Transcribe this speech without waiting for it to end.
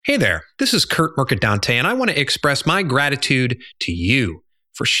Hey there, this is Kurt Mercadante, and I want to express my gratitude to you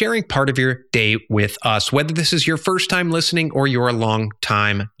for sharing part of your day with us, whether this is your first time listening or you're a long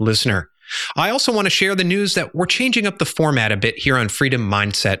time listener. I also want to share the news that we're changing up the format a bit here on Freedom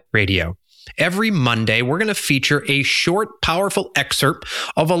Mindset Radio. Every Monday, we're going to feature a short, powerful excerpt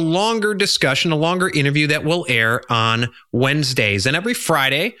of a longer discussion, a longer interview that will air on Wednesdays. And every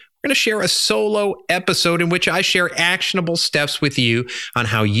Friday, we're going to share a solo episode in which I share actionable steps with you on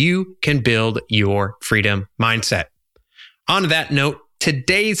how you can build your freedom mindset. On that note,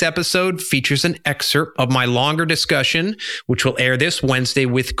 today's episode features an excerpt of my longer discussion, which will air this Wednesday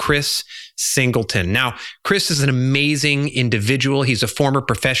with Chris Singleton. Now, Chris is an amazing individual. He's a former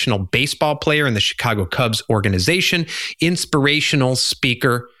professional baseball player in the Chicago Cubs organization, inspirational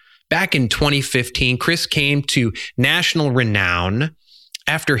speaker. Back in 2015, Chris came to national renown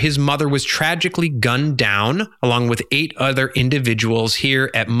after his mother was tragically gunned down, along with 8 other individuals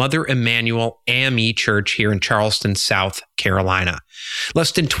here at Mother Emanuel AME Church here in Charleston, South Carolina.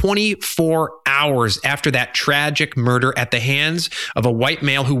 Less than 24 hours after that tragic murder at the hands of a white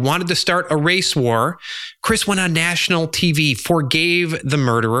male who wanted to start a race war, Chris went on national TV, forgave the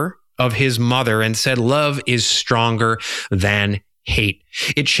murderer of his mother, and said, "Love is stronger than hate."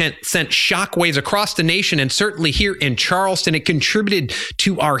 It sent shockwaves across the nation, and certainly here in Charleston. It contributed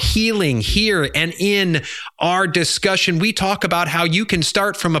to our healing here. And in our discussion, we talk about how you can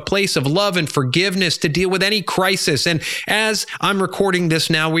start from a place of love and forgiveness to deal with any crisis. And as I'm recording this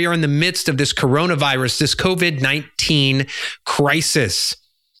now, we are in the midst of this coronavirus, this COVID-19 crisis.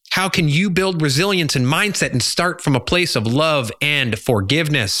 How can you build resilience and mindset and start from a place of love and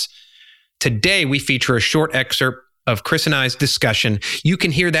forgiveness? Today, we feature a short excerpt of Chris and I's discussion. You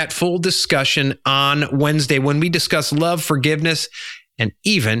can hear that full discussion on Wednesday when we discuss love, forgiveness, and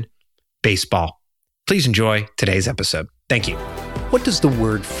even baseball. Please enjoy today's episode. Thank you. What does the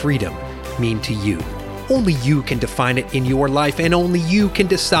word freedom mean to you? Only you can define it in your life, and only you can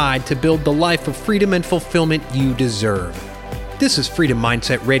decide to build the life of freedom and fulfillment you deserve. This is Freedom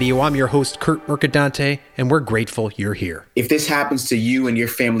Mindset Radio. I'm your host, Kurt Mercadante, and we're grateful you're here. If this happens to you and your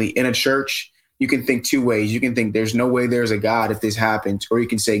family in a church, you can think 2 ways. You can think there's no way there's a God if this happens, or you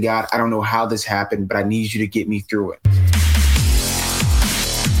can say, God, I don't know how this happened, but I need you to get me through it.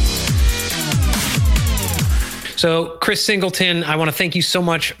 So, Chris Singleton, I want to thank you so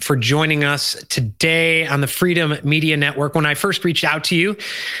much for joining us today on the Freedom Media Network. When I first reached out to you,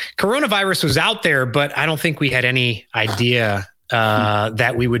 coronavirus was out there, but I don't think we had any idea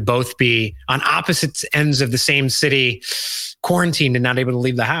that we would both be on opposite ends of the same city, quarantined and not able to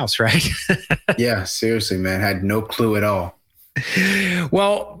leave the house, right? Yeah, seriously, man. I had no clue at all.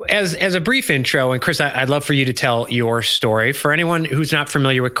 Well, as a brief intro, and Chris, I'd love for you to tell your story. For anyone who's not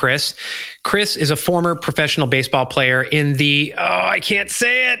familiar with Chris, Chris is a former professional baseball player in the, I can't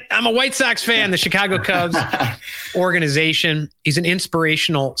say it, I'm a White Sox fan, the Chicago Cubs organization. He's an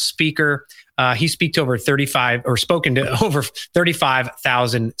inspirational speaker. He spoken to over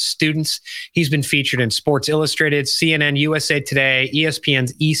 35,000 students. He's been featured in Sports Illustrated, CNN, USA Today,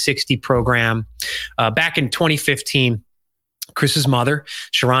 ESPN's E60 program. Back in 2015, Chris's mother,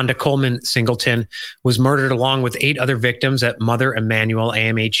 Sharonda Coleman Singleton, was murdered along with 8 other victims at Mother Emanuel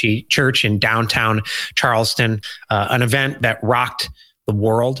AME Church in downtown Charleston, an event that rocked the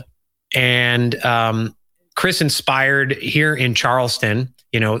world. And Chris inspired here in Charleston,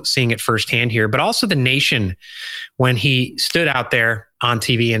 seeing it firsthand here, but also the nation when he stood out there on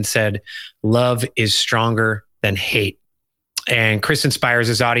TV and said, "Love is stronger than hate." And Chris inspires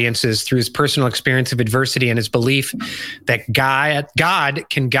his audiences through his personal experience of adversity and his belief that God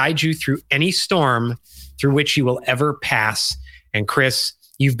can guide you through any storm through which you will ever pass. And Chris,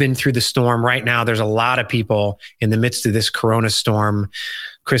 you've been through the storm right now. There's a lot of people in the midst of this corona storm.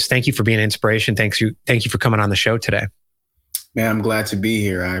 Chris, thank you for being an inspiration. Thank you for coming on the show today. Man, I'm glad to be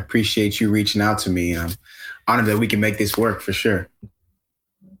here. I appreciate you reaching out to me. I'm honored that we can make this work for sure.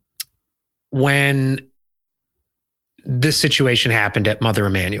 When this situation happened at Mother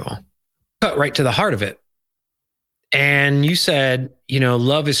Emanuel, cut right to the heart of it. And you said,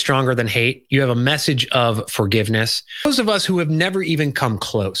 love is stronger than hate. You have a message of forgiveness. Those of us who have never even come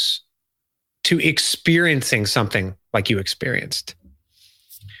close to experiencing something like you experienced,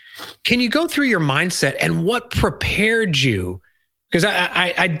 can you go through your mindset and what prepared you? Because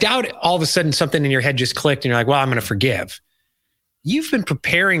I doubt all of a sudden something in your head just clicked and you're like, well, I'm going to forgive. You've been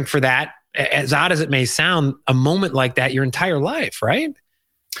preparing for that, as odd as it may sound, a moment like that your entire life, right?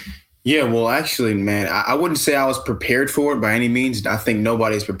 Yeah, well, actually, man, I wouldn't say I was prepared for it by any means. I think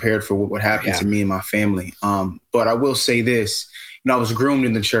nobody's prepared for what happened to me and my family. But I will say this, I was groomed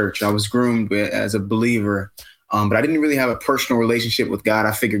in the church. I was groomed as a believer. But I didn't really have a personal relationship with God.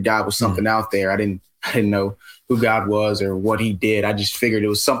 I figured God was something out there. I didn't know who God was or what he did. I just figured it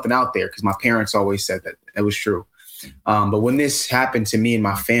was something out there because my parents always said that it was true. But when this happened to me and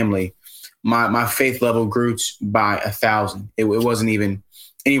my family, my faith level grew by 1,000. It wasn't even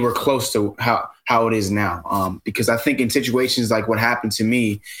anywhere close to how it is now. Because I think in situations like what happened to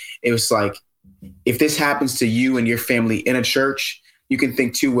me, it was like, if this happens to you and your family in a church, you can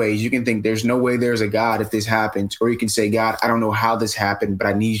think two ways. You can think there's no way there's a God if this happens, or you can say, God, I don't know how this happened, but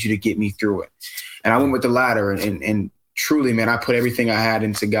I need you to get me through it. And I went with the latter, and truly, man, I put everything I had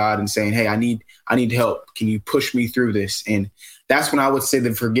into God and saying, hey, I need help. Can you push me through this? And that's when I would say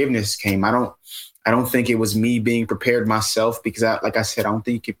the forgiveness came. I don't think it was me being prepared myself, because like I said, I don't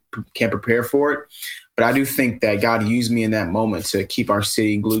think you can prepare for it. But I do think that God used me in that moment to keep our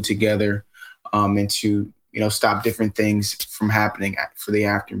city glued together, and to, stop different things from happening for the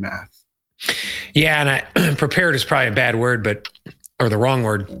aftermath. Yeah. And prepared is probably a bad word, or the wrong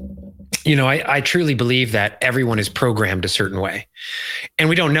word. I truly believe that everyone is programmed a certain way, and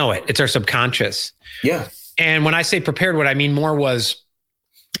we don't know it. It's our subconscious. Yeah. And when I say prepared, what I mean more was,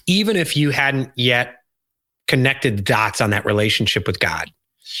 even if you hadn't yet connected the dots on that relationship with God,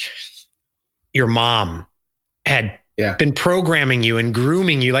 your mom had been programming you and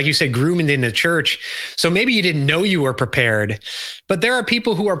grooming you, like you said, grooming in the church. So maybe you didn't know you were prepared, but there are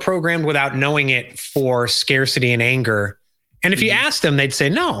people who are programmed without knowing it for scarcity and anger. And if you ask them, they'd say,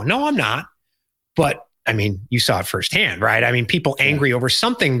 no, I'm not. But I mean, you saw it firsthand, right? I mean, people angry over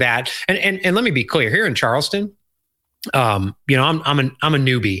something that, and let me be clear, here in Charleston, I'm a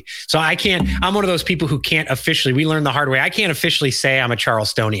newbie. So I'm one of those people who can't officially, we learned the hard way, I can't officially say I'm a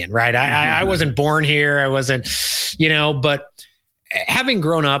Charlestonian, right? I wasn't born here. I wasn't, but having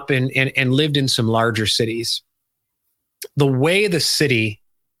grown up and lived in some larger cities, the way the city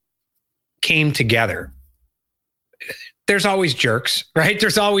came together, there's always jerks, right?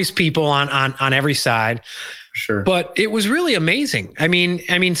 There's always people on every side. Sure. But it was really amazing. I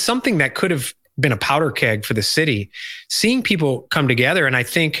mean, something that could have been a powder keg for the city, seeing people come together. And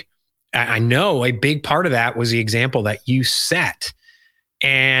I know a big part of that was the example that you set.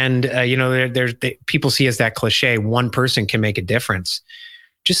 And, people see as that cliche, one person can make a difference.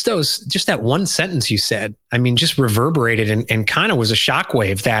 Just that one sentence you said, just reverberated and kind of was a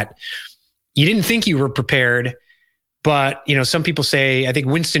shockwave that you didn't think you were prepared. But, some people say, I think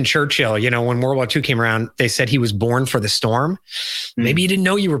Winston Churchill, when World War II came around, they said he was born for the storm. Maybe you didn't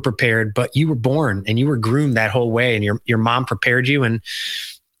know you were prepared, but you were born and you were groomed that whole way. And your mom prepared you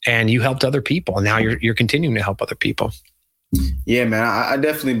and you helped other people. And now you're continuing to help other people. Yeah, man, I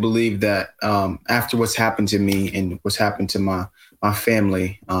definitely believe that after what's happened to me and what's happened to my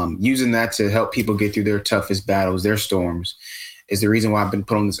family, using that to help people get through their toughest battles, their storms, is the reason why I've been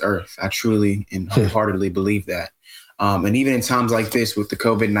put on this earth. I truly and wholeheartedly believe that. And even in times like this with the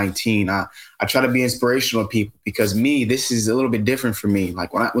COVID-19, I try to be inspirational to people, because this is a little bit different for me.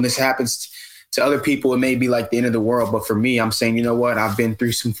 Like when this happens to other people, it may be like the end of the world. But for me, I'm saying, you know what, I've been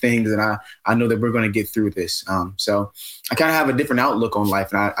through some things and I know that we're going to get through this. So I kind of have a different outlook on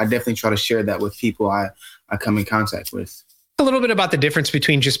life. And I definitely try to share that with people I come in contact with. A little bit about the difference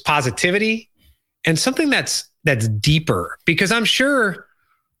between just positivity and something that's deeper, because I'm sure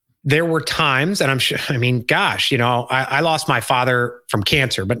there were times, and I'm sure, gosh, I lost my father from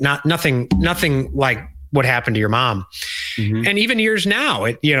cancer, but nothing like what happened to your mom. Mm-hmm. And even years now,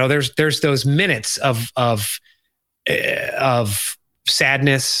 there's those minutes of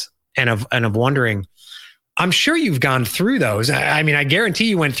sadness and of wondering. I'm sure you've gone through those. I guarantee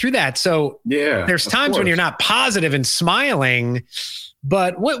you went through that. So yeah, there's times when you're not positive and smiling,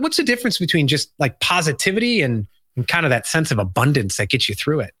 but what's the difference between just like positivity and kind of that sense of abundance that gets you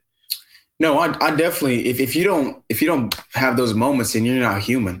through it? No, I definitely, if you don't have those moments, then you're not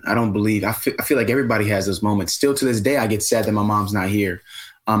human. I don't believe, I feel like everybody has those moments. Still to this day, I get sad that my mom's not here.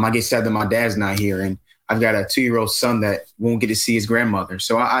 I get sad that my dad's not here. And I've got a 2-year-old son that won't get to see his grandmother.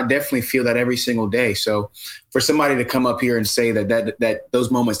 So I definitely feel that every single day. So for somebody to come up here and say that those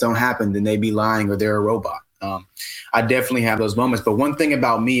moments don't happen, then they be lying or they're a robot. I definitely have those moments. But one thing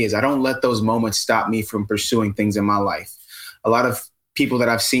about me is I don't let those moments stop me from pursuing things in my life. A lot of people that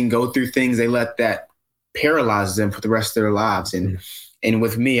I've seen go through things, they let that paralyze them for the rest of their lives. And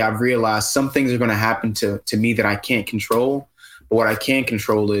with me, I've realized some things are going to happen to me that I can't control. But what I can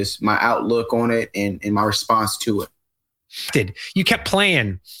control is my outlook on it and my response to it. You kept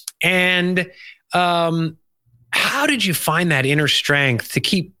playing. And how did you find that inner strength to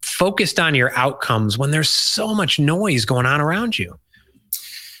keep focused on your outcomes when there's so much noise going on around you?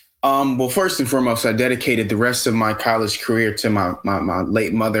 Well, first and foremost, I dedicated the rest of my college career to my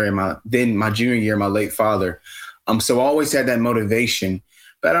late mother and my junior year, my late father. So I always had that motivation,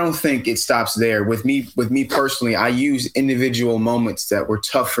 but I don't think it stops there. With me personally, I use individual moments that were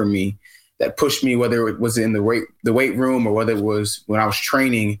tough for me, that pushed me, whether it was in the weight room or whether it was when I was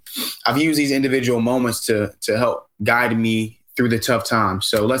training. I've used these individual moments to help guide me through the tough times.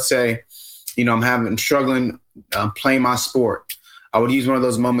 So let's say, I'm struggling playing my sport. I would use one of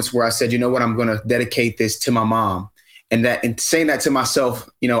those moments where I said, you know what, I'm going to dedicate this to my mom. And saying that to myself,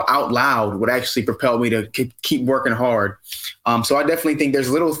 out loud would actually propel me to keep working hard. So I definitely think there's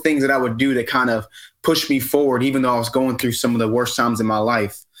little things that I would do to kind of push me forward, even though I was going through some of the worst times in my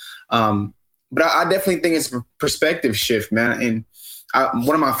life. But I definitely think it's a perspective shift, man. And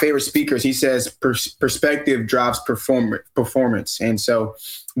one of my favorite speakers, he says perspective drives performance. And so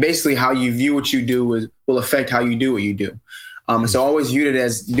basically how you view what you do will affect how you do what you do. And so I always viewed it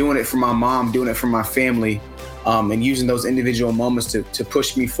as doing it for my mom, doing it for my family, and using those individual moments to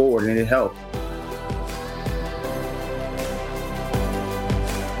push me forward, and it helped.